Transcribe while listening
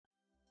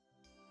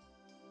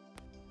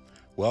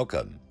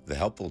Welcome. The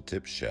Helpful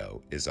Tips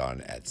Show is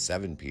on at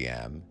 7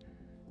 p.m.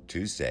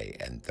 Tuesday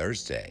and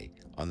Thursday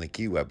on the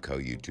KeyWebCo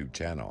YouTube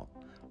channel.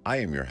 I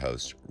am your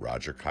host,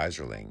 Roger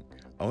Kaiserling,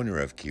 owner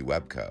of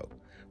KeyWebCo,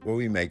 where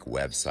we make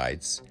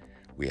websites,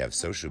 we have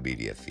social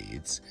media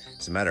feeds.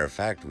 As a matter of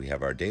fact, we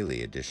have our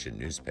daily edition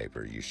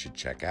newspaper you should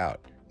check out,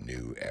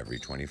 new every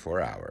 24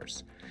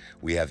 hours.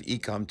 We have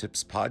Ecom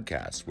Tips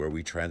Podcast, where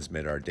we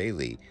transmit our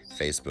daily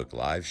Facebook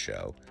Live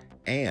show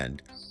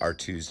and our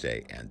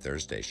Tuesday and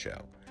Thursday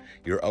show.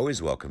 You're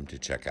always welcome to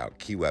check out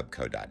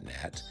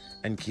keywebco.net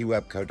and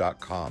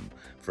keywebco.com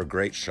for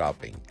great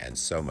shopping and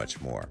so much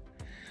more.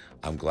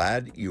 I'm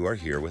glad you are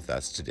here with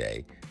us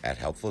today at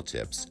Helpful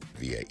Tips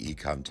via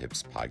Ecom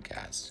Tips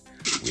Podcast.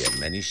 We have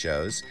many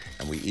shows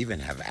and we even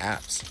have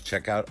apps.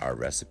 Check out our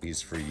Recipes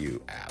for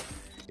You app.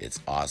 It's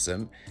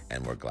awesome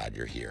and we're glad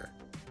you're here.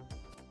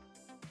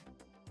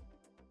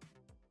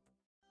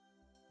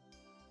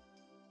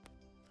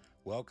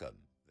 Welcome.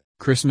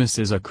 Christmas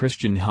is a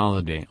Christian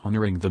holiday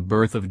honoring the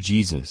birth of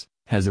Jesus,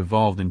 has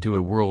evolved into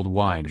a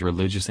worldwide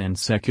religious and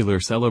secular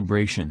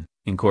celebration,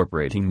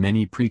 incorporating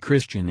many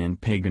pre-Christian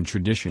and pagan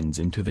traditions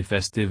into the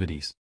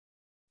festivities.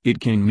 It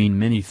can mean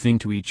many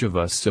things to each of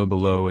us, so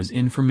below is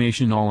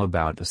information all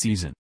about the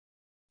season.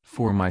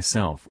 For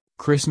myself,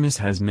 Christmas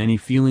has many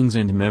feelings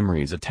and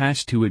memories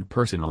attached to it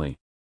personally.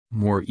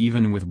 More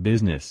even with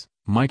business,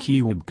 my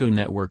KeyWebCo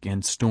network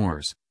and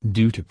stores,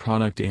 due to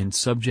product and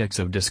subjects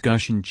of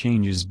discussion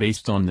changes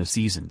based on the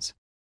seasons.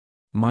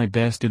 My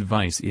best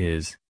advice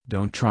is,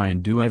 don't try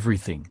and do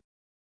everything.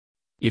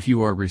 If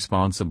you are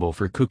responsible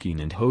for cooking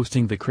and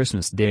hosting the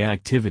Christmas Day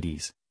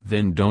activities,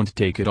 then don't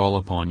take it all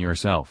upon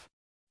yourself.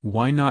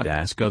 Why not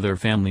ask other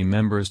family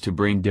members to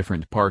bring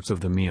different parts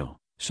of the meal,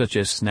 such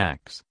as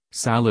snacks,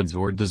 salads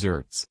or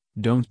desserts?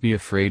 Don't be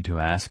afraid to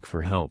ask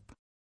for help.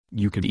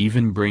 You could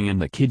even bring in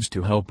the kids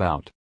to help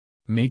out.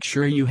 Make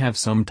sure you have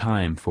some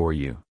time for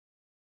you.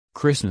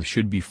 Christmas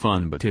should be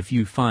fun, but if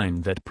you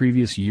find that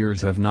previous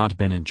years have not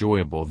been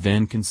enjoyable,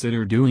 then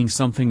consider doing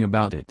something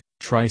about it.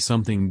 Try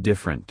something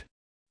different.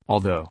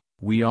 Although,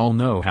 we all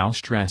know how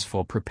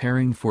stressful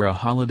preparing for a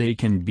holiday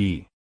can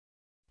be.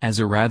 As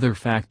a rather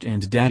fact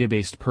and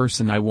data-based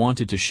person, I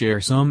wanted to share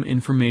some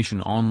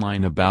information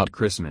online about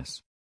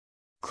Christmas.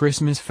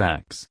 Christmas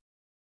facts.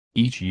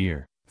 Each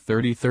year,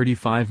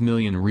 35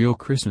 million real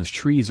Christmas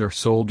trees are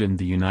sold in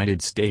the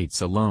United States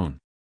alone.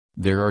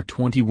 There are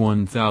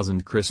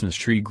 21,000 Christmas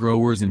tree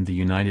growers in the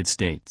United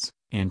States,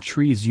 and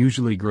trees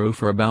usually grow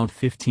for about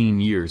 15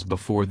 years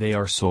before they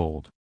are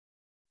sold.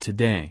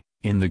 Today,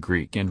 in the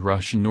Greek and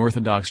Russian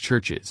Orthodox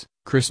churches,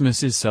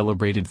 Christmas is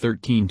celebrated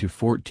 13 to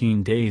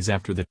 14 days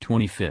after the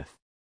 25th.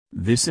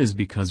 This is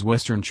because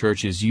Western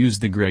churches use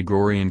the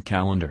Gregorian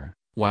calendar,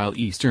 while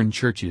Eastern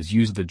churches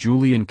use the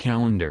Julian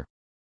calendar.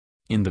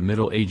 In the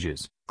Middle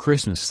Ages,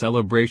 Christmas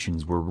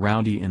celebrations were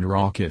rowdy and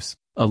raucous,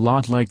 a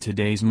lot like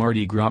today's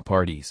Mardi Gras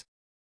parties.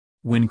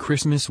 When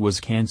Christmas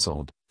was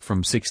cancelled, from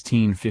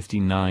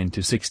 1659 to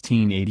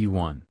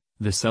 1681,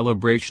 the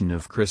celebration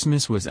of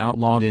Christmas was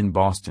outlawed in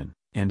Boston,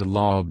 and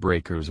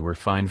lawbreakers were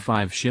fined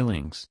 5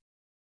 shillings.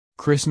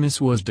 Christmas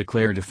was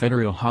declared a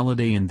federal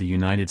holiday in the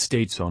United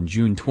States on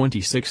June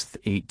 26,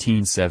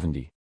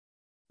 1870.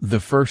 The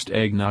first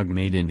eggnog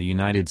made in the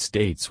United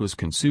States was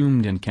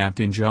consumed in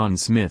Captain John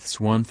Smith's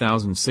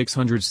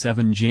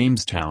 1607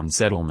 Jamestown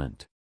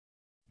settlement.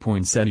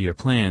 Poinsettia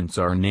plants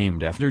are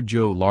named after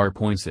Joe Lar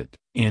Poinsett,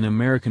 an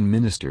American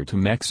minister to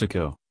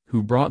Mexico,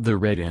 who brought the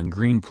red and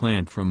green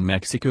plant from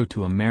Mexico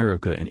to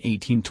America in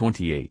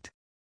 1828.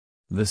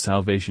 The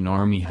Salvation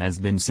Army has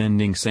been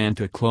sending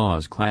Santa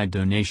Claus-clad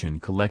donation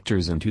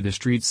collectors into the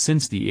streets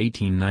since the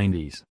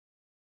 1890s.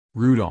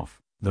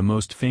 Rudolph, the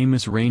most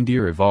famous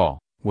reindeer of all,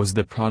 was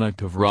the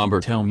product of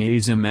Robert L.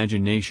 May's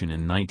imagination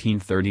in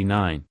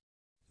 1939.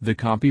 The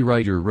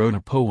copywriter wrote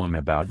a poem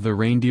about the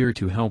reindeer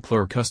to help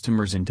lure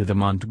customers into the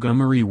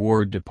Montgomery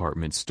Ward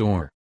department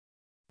store.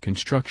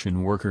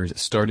 Construction workers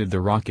started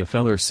the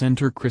Rockefeller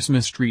Center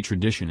Christmas tree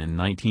tradition in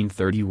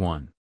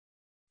 1931.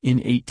 In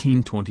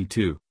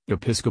 1822,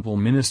 Episcopal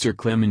minister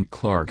Clement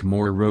Clarke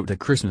Moore wrote a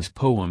Christmas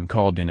poem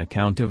called An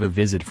Account of a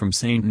Visit from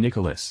St.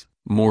 Nicholas,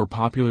 more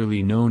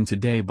popularly known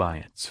today by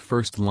its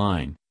first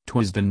line,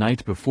 "'Twas the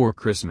night before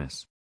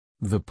Christmas."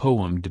 The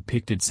poem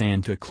depicted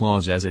Santa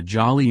Claus as a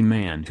jolly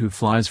man who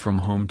flies from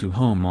home to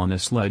home on a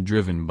sled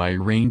driven by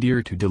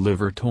reindeer to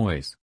deliver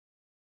toys.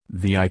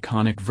 The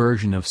iconic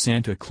version of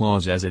Santa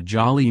Claus as a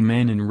jolly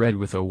man in red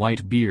with a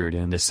white beard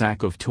and a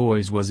sack of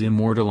toys was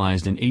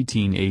immortalized in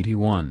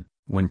 1881,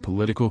 when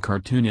political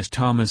cartoonist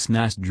Thomas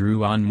Nast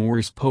drew on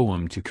Moore's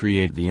poem to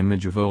create the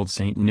image of Old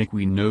Saint Nick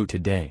we know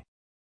today.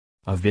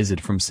 A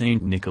Visit from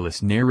St.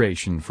 Nicholas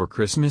narration for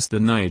Christmas the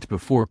night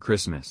before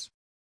Christmas.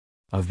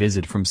 A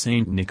Visit from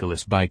St.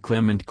 Nicholas by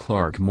Clement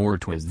Clarke Moore.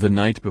 'Twas the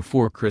night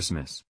before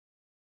Christmas.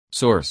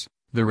 Source: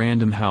 The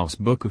Random House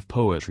Book of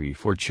Poetry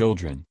for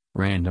Children,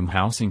 Random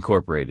House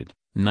Incorporated,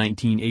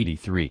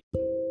 1983.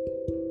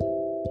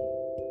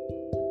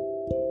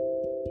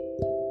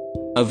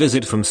 A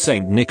Visit from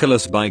St.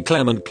 Nicholas by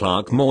Clement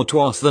Clarke Moore.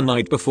 'Twas the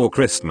night before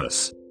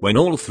Christmas. when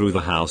all through the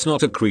house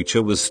not a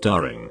creature was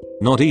stirring,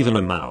 not even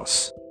a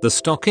mouse. The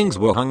stockings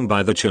were hung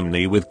by the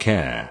chimney with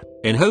care,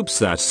 in hopes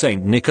that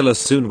St. Nicholas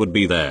soon would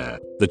be there.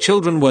 The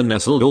children were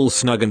nestled all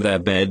snug in their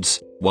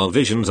beds, while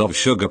visions of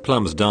sugar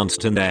plums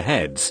danced in their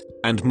heads,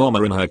 and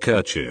Mama in her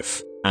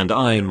kerchief, and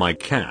I in my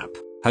cap,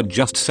 had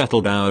just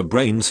settled our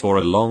brains for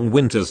a long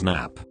winter's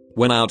nap,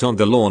 when out on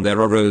the lawn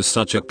there arose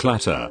such a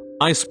clatter.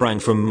 I sprang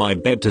from my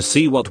bed to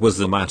see what was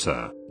the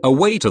matter.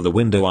 Away to the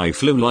window I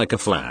flew like a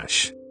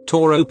flash,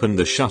 tore open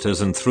the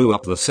shutters and threw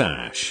up the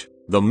sash.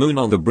 The moon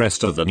on the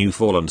breast of the new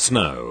fallen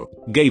snow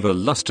gave a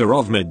luster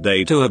of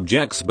midday to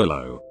objects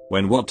below,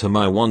 when what to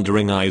my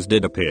wondering eyes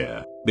did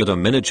appear but a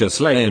miniature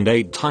sleigh and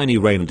 8 tiny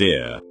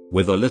reindeer,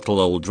 with a little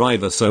old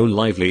driver so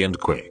lively and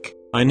quick,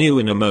 I knew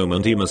in a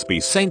moment he must be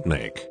Saint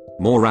Nick.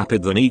 More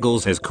rapid than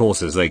eagles his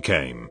coursers they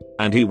came,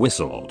 and he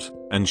whistled,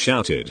 and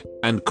shouted,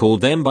 and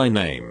called them by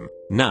name.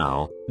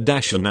 Now,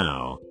 Dasher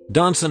now,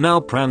 Dancer now,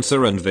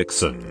 Prancer and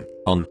Vixen,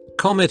 on,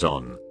 Comet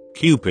on,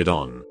 Cupid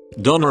on,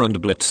 Donner and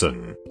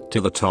Blitzen,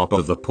 to the top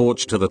of the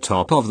porch, to the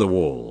top of the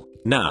wall.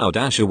 Now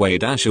dash away,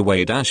 dash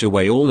away, dash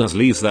away, all as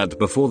leaves that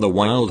before the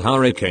wild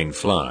hurricane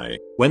fly.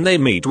 When they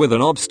meet with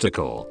an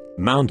obstacle,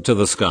 mount to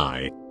the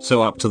sky.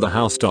 So up to the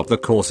housetop the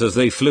coursers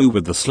they flew,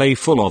 with the sleigh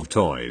full of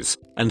toys,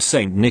 and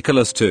Saint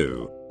Nicholas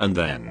too. And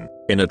then,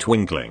 in a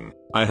twinkling,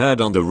 I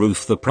heard on the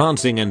roof the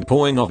prancing and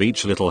pawing of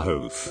each little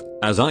hoof.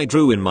 As I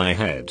drew in my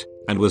head,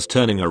 and was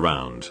turning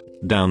around,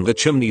 down the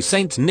chimney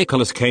Saint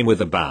Nicholas came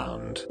with a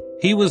bound.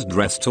 He was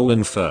dressed all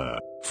in fur,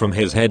 from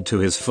his head to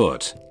his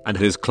foot, and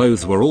his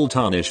clothes were all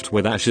tarnished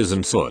with ashes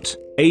and soot.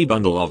 A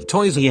bundle of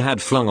toys he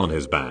had flung on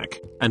his back,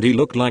 and he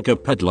looked like a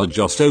peddler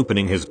just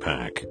opening his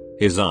pack.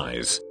 His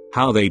eyes,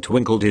 how they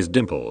twinkled, his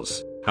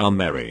dimples, how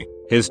merry.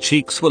 His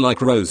cheeks were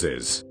like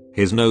roses,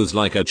 his nose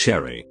like a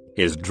cherry,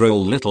 his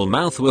droll little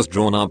mouth was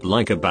drawn up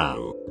like a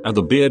bow, and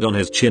the beard on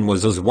his chin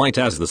was as white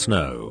as the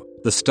snow.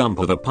 The stump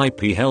of a pipe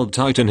he held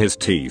tight in his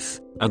teeth,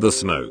 and the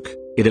smoke,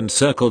 it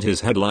encircled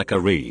his head like a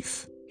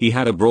wreath. He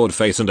had a broad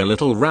face and a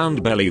little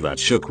round belly that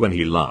shook when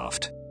he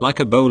laughed, like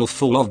a bowl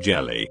full of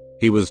jelly.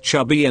 He was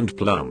chubby and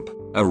plump,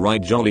 a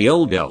right jolly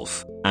old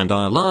elf, and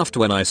I laughed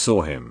when I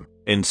saw him,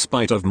 in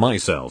spite of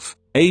myself.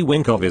 A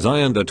wink of his eye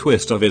and a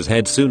twist of his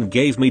head soon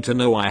gave me to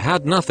know I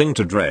had nothing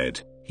to dread.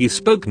 He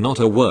spoke not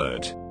a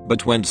word,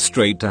 but went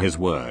straight to his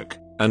work,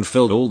 and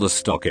filled all the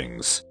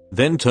stockings,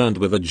 then turned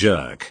with a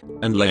jerk,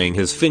 and laying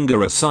his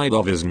finger aside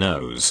of his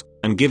nose,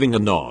 and giving a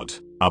nod,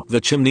 up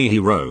the chimney he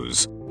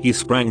rose. He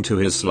sprang to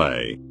his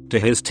sleigh, to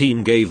his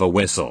team gave a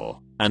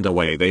whistle, and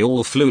away they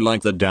all flew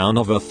like the down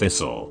of a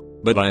thistle.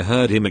 But I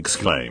heard him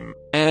exclaim,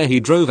 ere he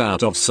drove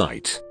out of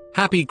sight,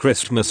 "Happy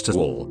Christmas to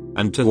all,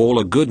 and to all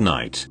a good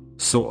night."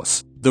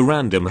 Source: The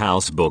Random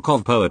House Book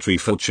of Poetry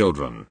for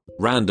Children,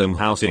 Random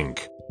House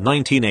Inc.,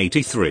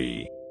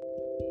 1983.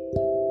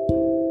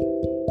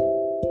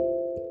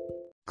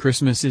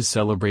 Christmas is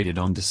celebrated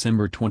on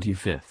December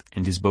 25th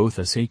and is both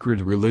a sacred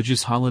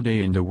religious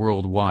holiday and a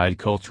worldwide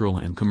cultural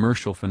and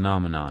commercial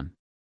phenomenon.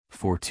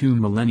 For 2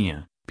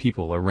 millennia,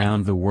 people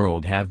around the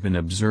world have been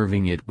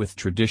observing it with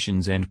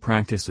traditions and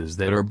practices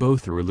that are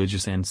both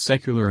religious and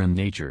secular in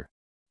nature.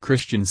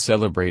 Christians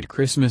celebrate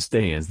Christmas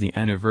Day as the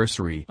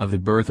anniversary of the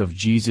birth of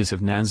Jesus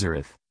of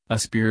Nazareth, a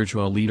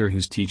spiritual leader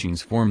whose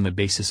teachings form the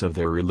basis of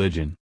their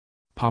religion.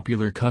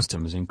 Popular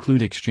customs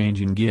include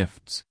exchanging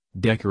gifts,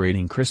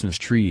 decorating Christmas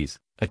trees,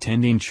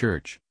 attending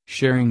church,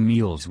 sharing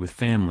meals with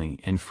family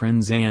and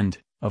friends, and,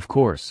 of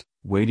course,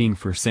 waiting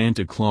for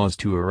Santa Claus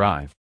to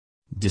arrive.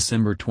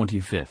 December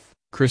 25th,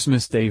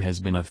 Christmas Day has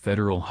been a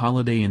federal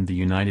holiday in the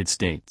United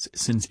States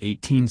since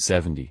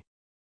 1870.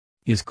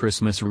 Is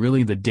Christmas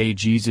really the day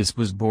Jesus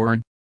was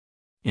born?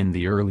 In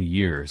the early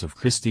years of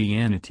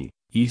Christianity,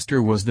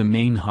 Easter was the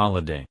main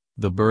holiday.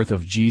 The birth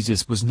of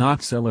Jesus was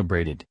not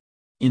celebrated.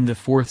 In the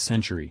 4th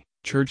century,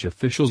 church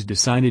officials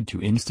decided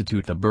to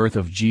institute the birth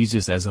of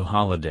Jesus as a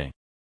holiday.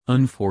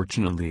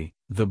 Unfortunately,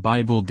 the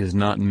Bible does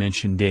not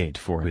mention date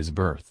for his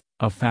birth,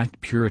 a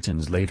fact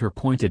Puritans later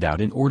pointed out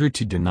in order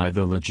to deny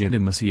the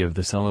legitimacy of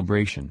the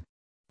celebration.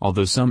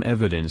 Although some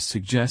evidence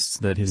suggests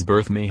that his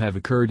birth may have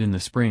occurred in the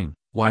spring,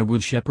 why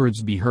would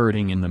shepherds be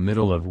herding in the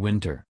middle of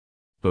winter?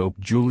 Pope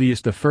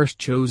Julius I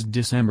chose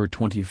December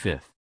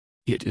 25th.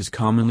 It is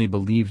commonly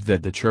believed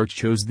that the Church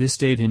chose this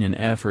date in an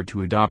effort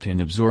to adopt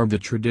and absorb the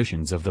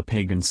traditions of the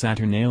pagan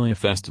Saturnalia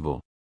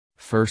festival.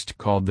 First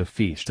called the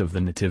Feast of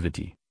the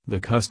Nativity, the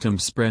custom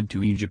spread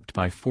to Egypt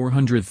by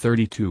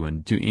 432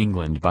 and to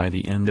England by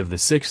the end of the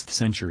 6th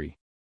century.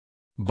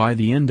 By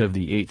the end of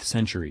the 8th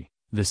century,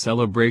 the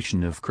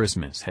celebration of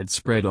Christmas had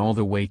spread all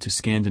the way to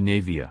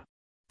Scandinavia.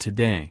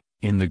 Today,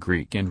 in the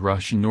Greek and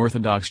Russian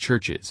Orthodox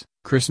churches,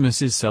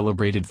 Christmas is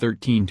celebrated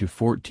 13 to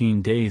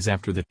 14 days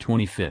after the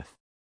 25th.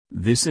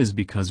 This is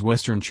because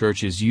Western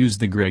churches use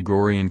the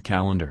Gregorian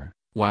calendar,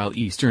 while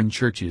Eastern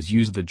churches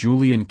use the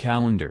Julian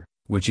calendar,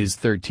 which is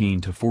 13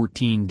 to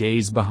 14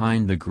 days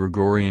behind the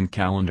Gregorian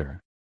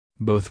calendar.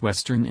 Both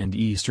Western and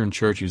Eastern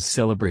churches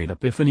celebrate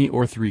Epiphany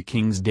or Three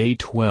Kings Day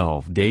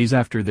 12 days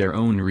after their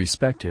own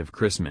respective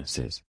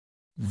Christmases.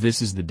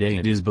 This is the day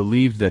it is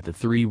believed that the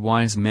three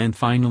wise men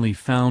finally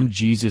found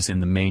Jesus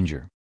in the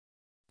manger.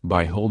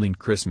 By holding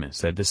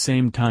Christmas at the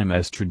same time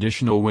as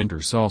traditional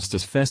winter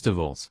solstice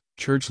festivals,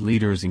 church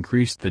leaders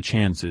increased the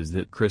chances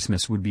that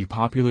Christmas would be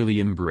popularly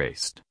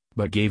embraced,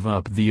 but gave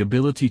up the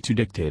ability to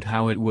dictate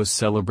how it was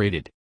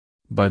celebrated.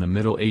 By the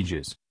Middle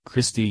Ages,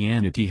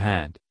 Christianity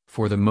had,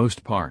 for the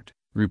most part,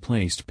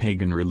 replaced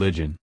pagan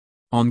religion.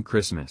 On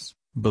Christmas,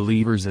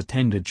 believers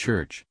attended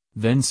church,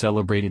 then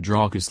celebrated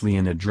raucously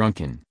in a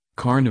drunken,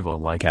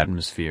 carnival-like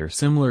atmosphere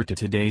similar to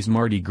today's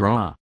Mardi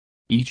Gras.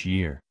 Each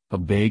year, a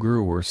beggar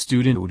or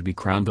student would be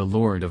crowned the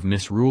lord of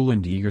misrule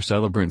and eager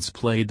celebrants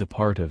played the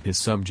part of his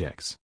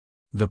subjects.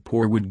 The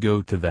poor would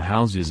go to the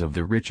houses of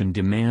the rich and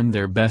demand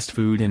their best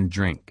food and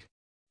drink.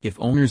 If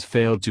owners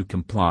failed to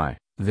comply,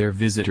 their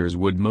visitors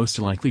would most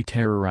likely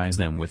terrorize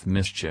them with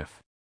mischief.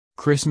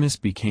 Christmas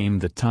became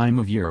the time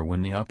of year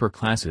when the upper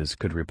classes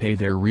could repay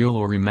their real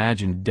or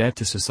imagined debt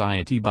to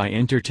society by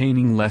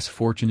entertaining less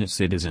fortunate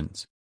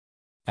citizens.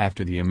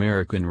 After the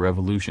American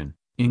Revolution,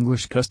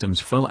 English customs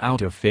fell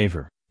out of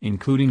favor,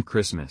 including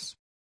Christmas.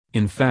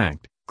 In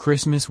fact,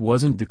 Christmas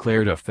wasn't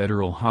declared a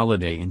federal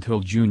holiday until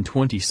June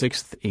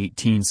 26,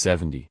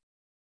 1870.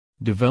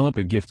 Develop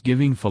a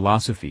gift-giving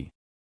philosophy.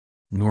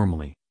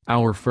 Normally,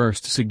 our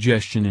first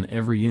suggestion in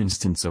every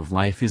instance of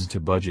life is to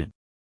budget.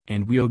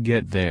 And we'll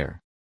get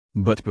there.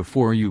 But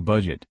before you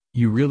budget,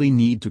 you really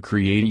need to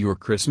create your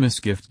Christmas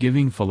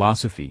gift-giving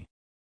philosophy.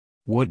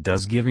 What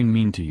does giving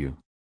mean to you?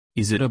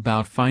 Is it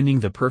about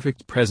finding the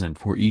perfect present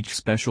for each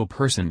special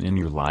person in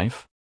your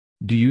life?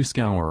 Do you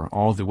scour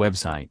all the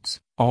websites,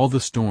 all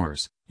the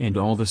stores, and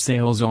all the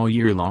sales all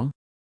year long?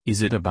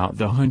 Is it about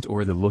the hunt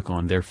or the look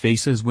on their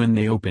faces when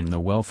they open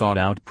the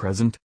well-thought-out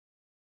present?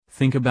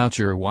 Think about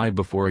your why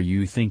before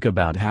you think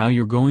about how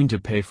you're going to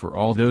pay for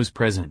all those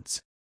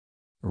presents.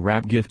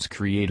 Wrap gifts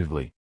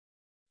creatively.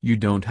 You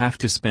don't have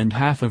to spend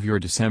half of your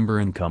December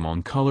income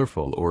on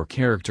colorful or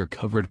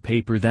character-covered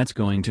paper that's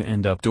going to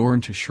end up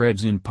torn to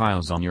shreds in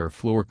piles on your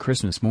floor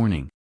Christmas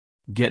morning.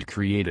 Get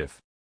creative.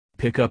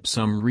 Pick up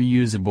some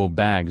reusable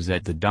bags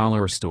at the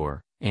dollar store,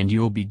 and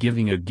you'll be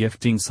giving a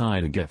gift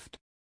inside a gift.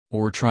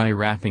 Or try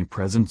wrapping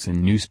presents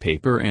in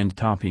newspaper and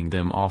topping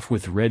them off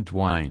with red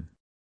wine.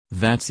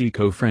 That's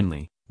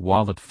eco-friendly,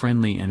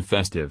 wallet-friendly and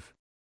festive.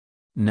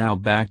 Now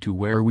back to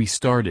where we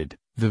started.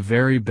 The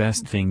very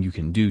best thing you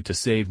can do to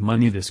save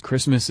money this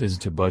Christmas is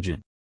to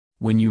budget.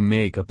 When you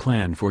make a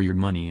plan for your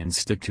money and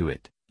stick to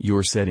it,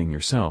 you're setting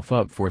yourself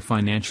up for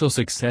financial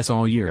success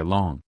all year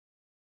long.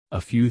 A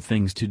few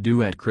things to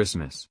do at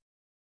Christmas.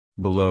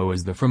 Below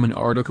is from an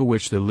article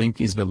which the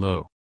link is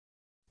below.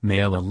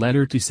 Mail a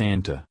letter to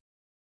Santa.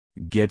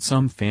 Get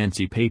some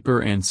fancy paper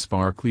and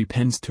sparkly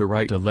pens to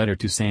write a letter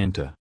to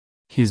Santa.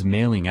 His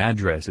mailing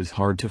address is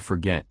hard to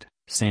forget,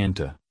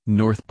 Santa,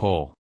 North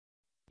Pole.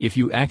 If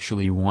you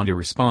actually want a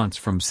response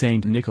from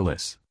St.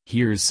 Nicholas,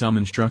 here's some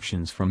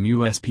instructions from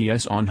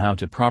USPS on how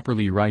to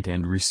properly write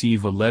and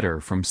receive a letter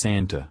from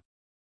Santa.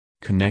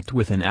 Connect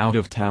with an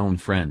out-of-town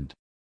friend.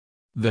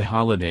 The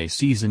holiday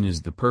season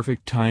is the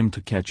perfect time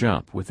to catch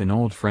up with an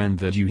old friend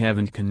that you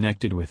haven't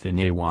connected with in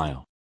a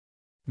while.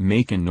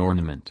 Make an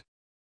ornament.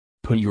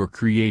 Put your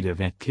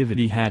creative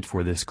activity hat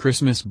for this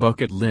Christmas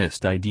bucket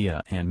list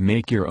idea and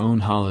make your own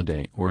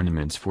holiday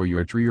ornaments for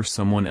your tree or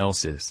someone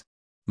else's.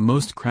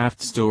 Most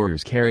craft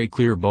stores carry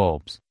clear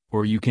bulbs,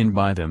 or you can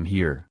buy them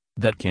here,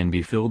 that can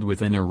be filled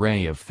with an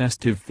array of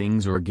festive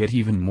things or get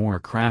even more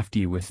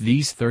crafty with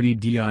these 30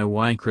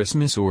 DIY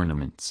Christmas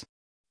ornaments.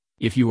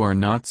 If you are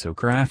not so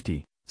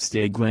crafty,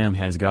 Stay Glam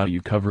has got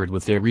you covered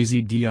with their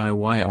easy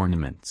DIY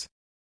ornaments.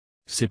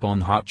 Sip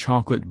on hot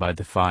chocolate by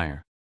the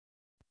fire.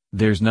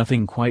 There's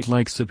nothing quite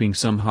like sipping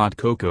some hot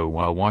cocoa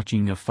while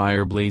watching a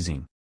fire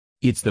blazing.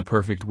 It's the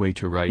perfect way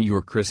to write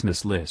your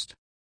Christmas list.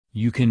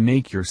 You can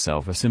make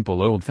yourself a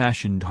simple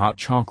old-fashioned hot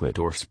chocolate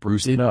or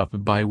spruce it up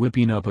by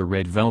whipping up a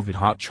red velvet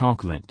hot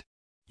chocolate.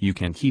 You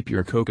can keep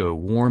your cocoa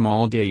warm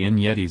all day in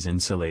Yeti's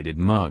insulated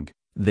mug.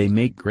 They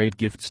make great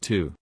gifts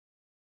too.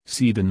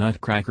 See the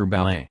Nutcracker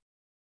Ballet.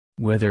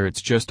 Whether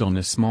it's just on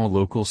a small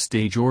local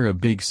stage or a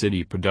big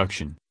city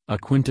production, a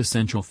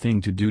quintessential thing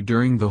to do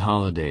during the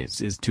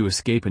holidays is to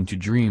escape into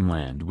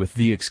dreamland with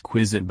the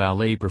exquisite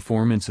ballet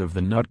performance of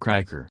the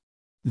Nutcracker.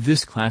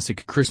 This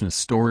classic Christmas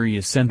story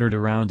is centered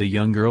around a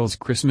young girl's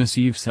Christmas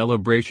Eve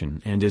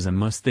celebration and is a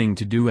must thing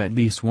to do at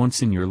least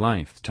once in your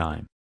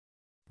lifetime.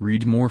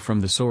 Read more from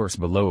the source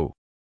below.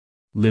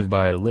 Live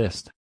by a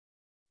list.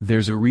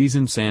 There's a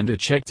reason Santa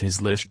checked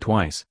his list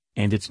twice,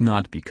 and it's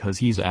not because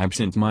he's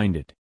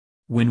absent-minded.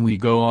 When we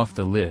go off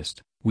the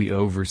list, we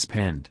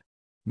overspend.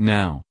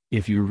 Now,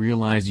 if you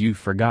realize you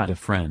forgot a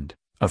friend,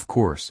 of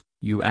course,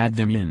 you add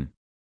them in.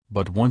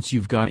 But once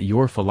you've got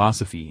your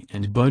philosophy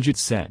and budget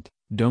set,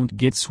 don't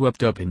get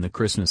swept up in the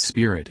Christmas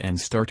spirit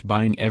and start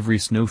buying every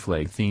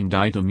snowflake-themed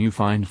item you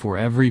find for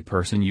every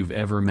person you've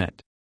ever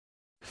met.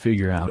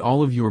 Figure out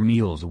all of your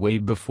meals way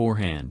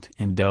beforehand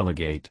and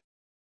delegate.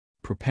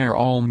 Prepare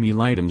all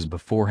meal items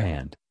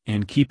beforehand,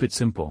 and keep it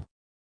simple.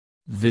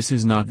 This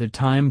is not the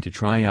time to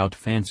try out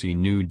fancy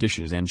new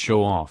dishes and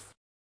show off.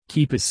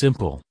 Keep it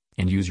simple,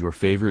 and use your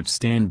favorite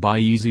standby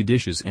easy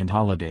dishes and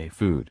holiday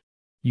food.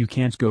 You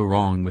can't go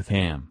wrong with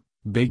ham,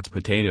 baked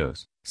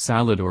potatoes,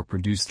 salad or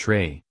produce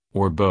tray,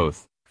 or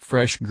both,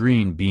 fresh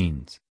green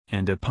beans,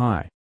 and a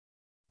pie.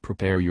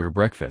 Prepare your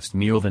breakfast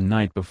meal the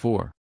night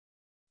before.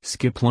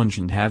 Skip lunch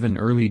and have an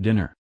early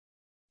dinner.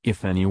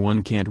 If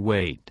anyone can't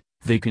wait,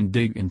 they can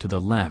dig into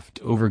the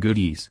leftover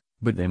goodies,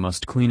 but they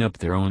must clean up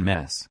their own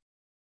mess.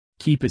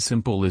 Keep it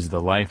simple is the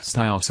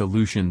lifestyle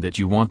solution that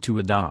you want to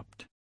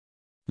adopt.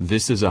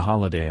 This is a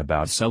holiday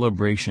about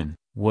celebration,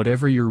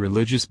 whatever your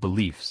religious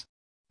beliefs.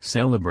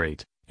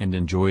 Celebrate, and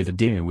enjoy the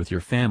day with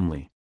your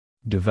family.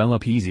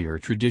 Develop easier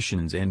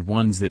traditions and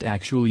ones that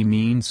actually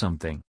mean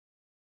something.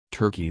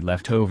 Turkey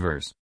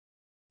leftovers.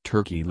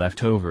 Turkey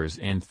leftovers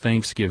and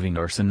Thanksgiving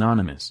are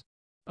synonymous.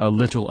 A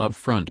little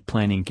upfront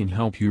planning can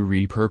help you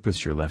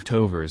repurpose your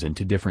leftovers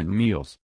into different meals.